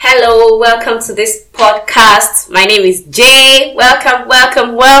Hello, welcome to this podcast. My name is Jay. Welcome.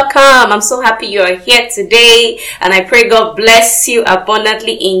 I'm so happy you are here today, and I pray God bless you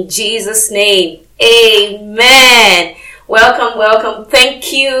abundantly in Jesus' name. Amen. Welcome.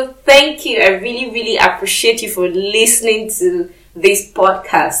 Thank you. I really appreciate you for listening to this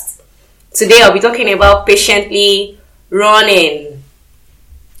podcast. Today I'll be talking about patiently running.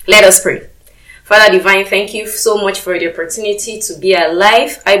 Let us pray. Father Divine, thank you so much for the opportunity to be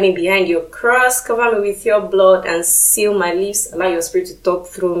alive. Hide me behind your cross, cover me with your blood, and seal my lips. Allow your spirit to talk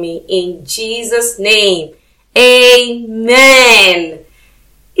through me. In Jesus' name, amen.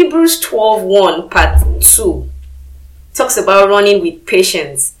 Hebrews 12:1 part 2 talks about running with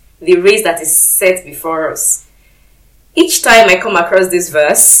patience, the race that is set before us. Each time I come across this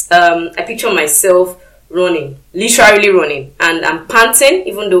verse, I picture myself literally running, and I'm panting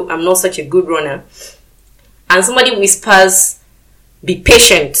even though I'm not such a good runner, and somebody whispers, be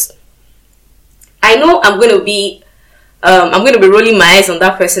patient. I know I'm going to be rolling my eyes on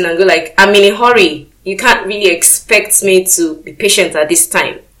that person and go like, I'm in a hurry. You can't really expect me to be patient at this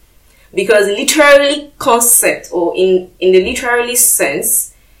time, because the literally concept, or in the literally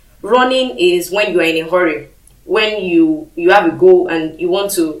sense, running is when you are in a hurry, when you have a goal and you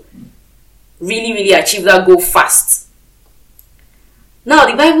want to really achieve that goal fast. Now,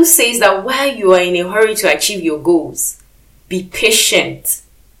 the Bible says that while you are in a hurry to achieve your goals, be patient.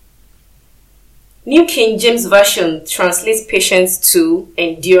 New King James Version translates patience to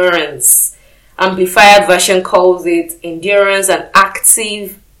endurance. Amplified Version calls it endurance and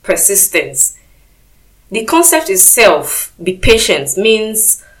active persistence. The concept itself, be patient,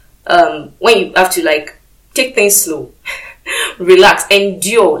 means when you have to take things slow. Relax,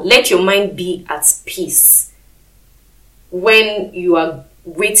 endure, let your mind be at peace when you are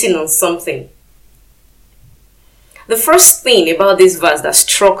waiting on something. The first thing about this verse that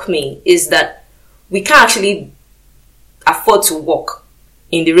struck me is that we can't actually afford to walk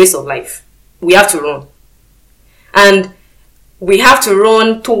in the race of life. We have to run. And we have to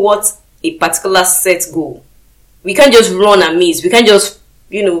run towards a particular set goal. We can't just run amiss. We can't just,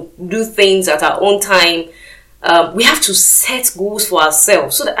 do things at our own time. We have to set goals for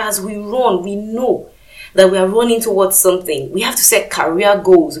ourselves so that as we run, we know that we are running towards something. We have to set career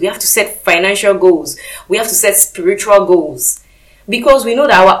goals. We have to set financial goals. We have to set spiritual goals. Because we know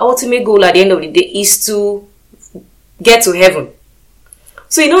that our ultimate goal at the end of the day is to get to heaven.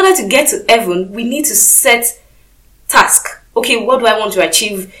 So in order to get to heaven, we need to set tasks. Okay, what do I want to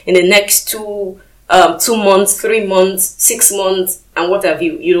achieve in the next 2 months, 3 months, 6 months, and what have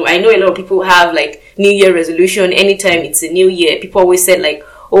you? I know a lot of people have New Year resolution. Anytime it's a new year, people always say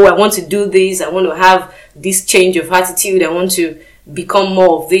oh, I want to do this. I want to have this change of attitude. I want to become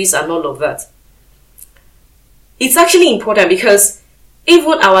more of this and all of that. It's actually important because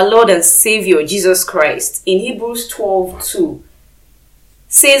even our Lord and Savior, Jesus Christ, in Hebrews 12:2,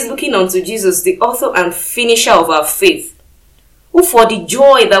 says, looking unto Jesus, the author and finisher of our faith, who for the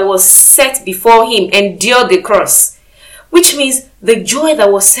joy that was set before him endured the cross. Which means the joy that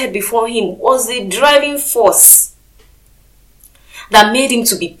was set before him was the driving force that made him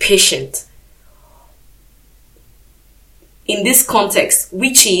to be patient. In this context,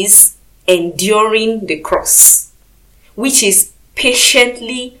 which is enduring the cross. Which is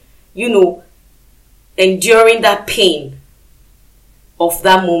patiently, enduring that pain of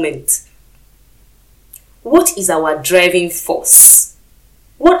that moment. What is our driving force?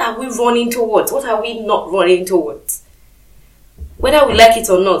 What are we running towards? What are we not running towards? Whether we like it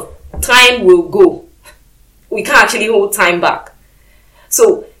or not, time will go. We can't actually hold time back.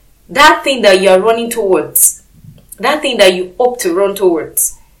 So that thing that you are running towards, that thing that you hope to run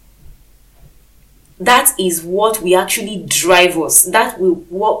towards, that is what we actually drive us. That will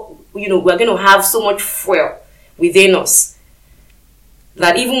we're going to have so much fuel within us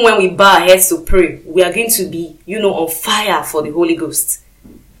that even when we bow our heads to pray, we are going to be, on fire for the Holy Ghost.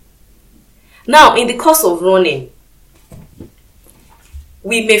 Now, in the course of running,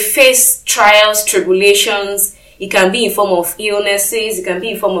 we may face trials, tribulations. It can be in form of illnesses. It can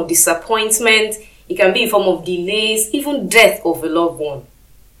be in form of disappointment. It can be in form of delays, even death of a loved one.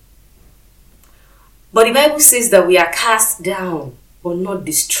 But the Bible says that we are cast down, but not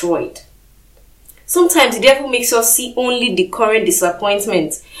destroyed. Sometimes the devil makes us see only the current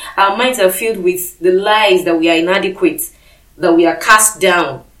disappointment. Our minds are filled with the lies that we are inadequate, that we are cast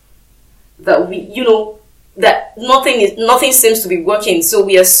down, that that nothing seems to be working. So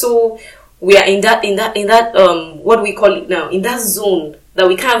we are in that what do we call it now? In that zone that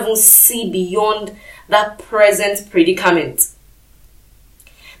we can't even see beyond that present predicament.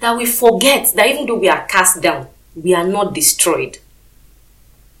 That we forget that even though we are cast down, we are not destroyed.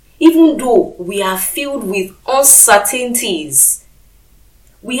 even though we are filled with uncertainties,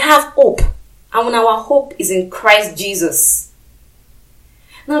 we have hope. And when our hope is in Christ Jesus.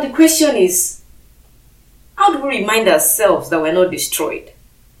 Now the question is, how do we remind ourselves that we're not destroyed?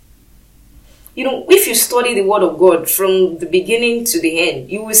 If you study the Word of God from the beginning to the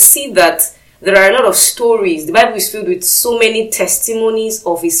end, you will see that there are a lot of stories. The Bible is filled with so many testimonies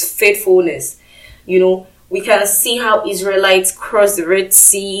of His faithfulness. We can see how Israelites crossed the Red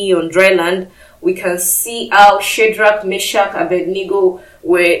Sea on dry land. We can see how Shadrach, Meshach, Abednego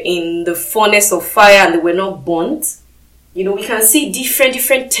were in the furnace of fire and they were not burnt. We can see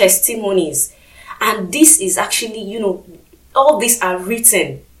different testimonies. And this is actually, all these are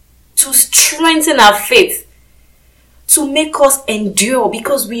written to strengthen our faith, to make us endure,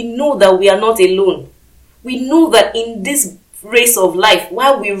 because we know that we are not alone. We know that in this race of life,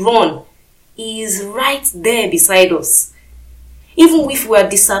 while we run, He is right there beside us. Even if we are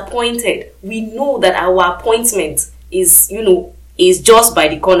disappointed, we know that our appointment is just by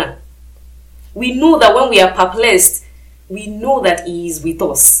the corner. We know that when we are perplexed, we know that He is with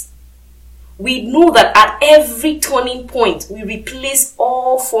us. We know that at every turning point, we replace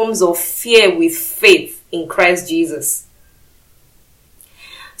all forms of fear with faith in Christ Jesus.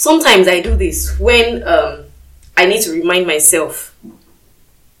 Sometimes I do this when I need to remind myself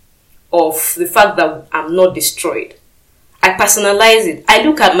of the fact that I'm not destroyed. I personalize it. I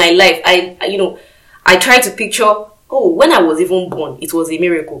look at my life. I try to picture, when I was even born, it was a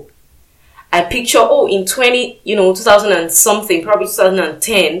miracle. I picture, in 2000 and something, probably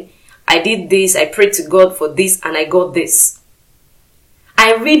 2010, I did this, I prayed to God for this, and I got this.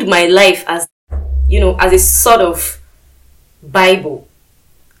 I read my life as a sort of Bible.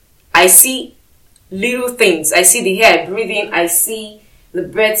 I see little things. I see the hair breathing. I see the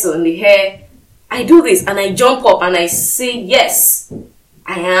birds on the hair. I do this and I jump up and I say, yes,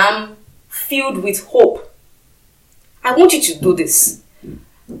 I am filled with hope. I want you to do this.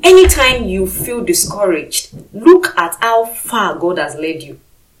 Anytime you feel discouraged, look at how far God has led you.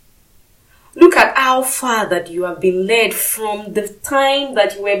 Look at how far that you have been led from the time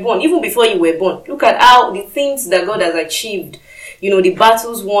that you were born, even before you were born. Look at how the things that God has achieved, the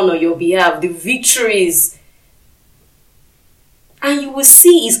battles won on your behalf, the victories. And you will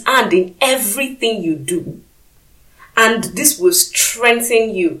see His hand in everything you do. And this will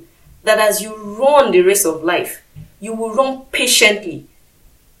strengthen you, that as you run the race of life, you will run patiently.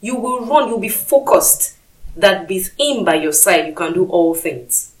 You will run, you'll be focused, that with Him by your side, you can do all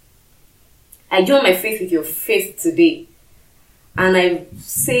things. I join my faith with your faith today. And I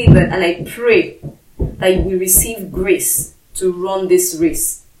say that, and I pray that you will receive grace to run this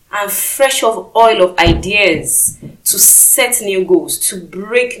race. And fresh of oil of ideas to set new goals, to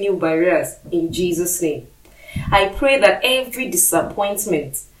break new barriers in Jesus' name. I pray that every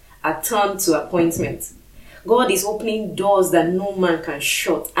disappointment are turned to appointment. God is opening doors that no man can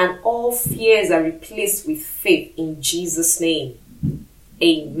shut, and all fears are replaced with faith in Jesus' name.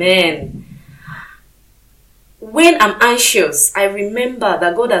 Amen. When I'm anxious, I remember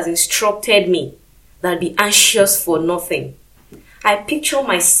that God has instructed me that be anxious for nothing. I picture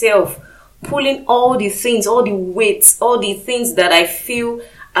myself pulling all the things, all the weights, all the things that I feel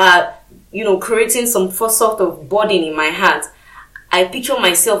are, creating some sort of burden in my heart. I picture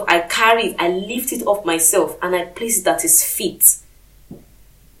myself, I carry it, I lift it off myself, and I place it at His feet.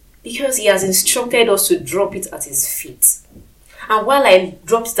 Because He has instructed us to drop it at His feet. And while I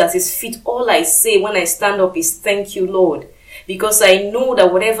drop it at His feet, all I say when I stand up is, thank you, Lord. Because I know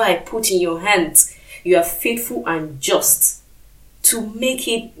that whatever I put in your hands, you are faithful and just to make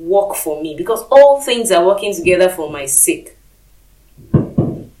it work for me. Because all things are working together for my sake.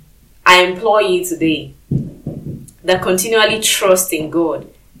 I implore you today that continually trust in God.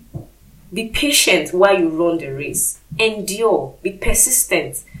 Be patient while you run the race. Endure. Be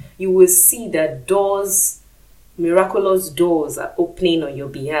persistent. You will see that miraculous doors are opening on your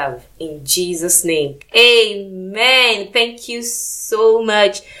behalf. In Jesus' name. Amen. Thank you so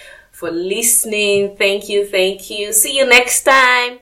much for listening. Thank you. See you next time.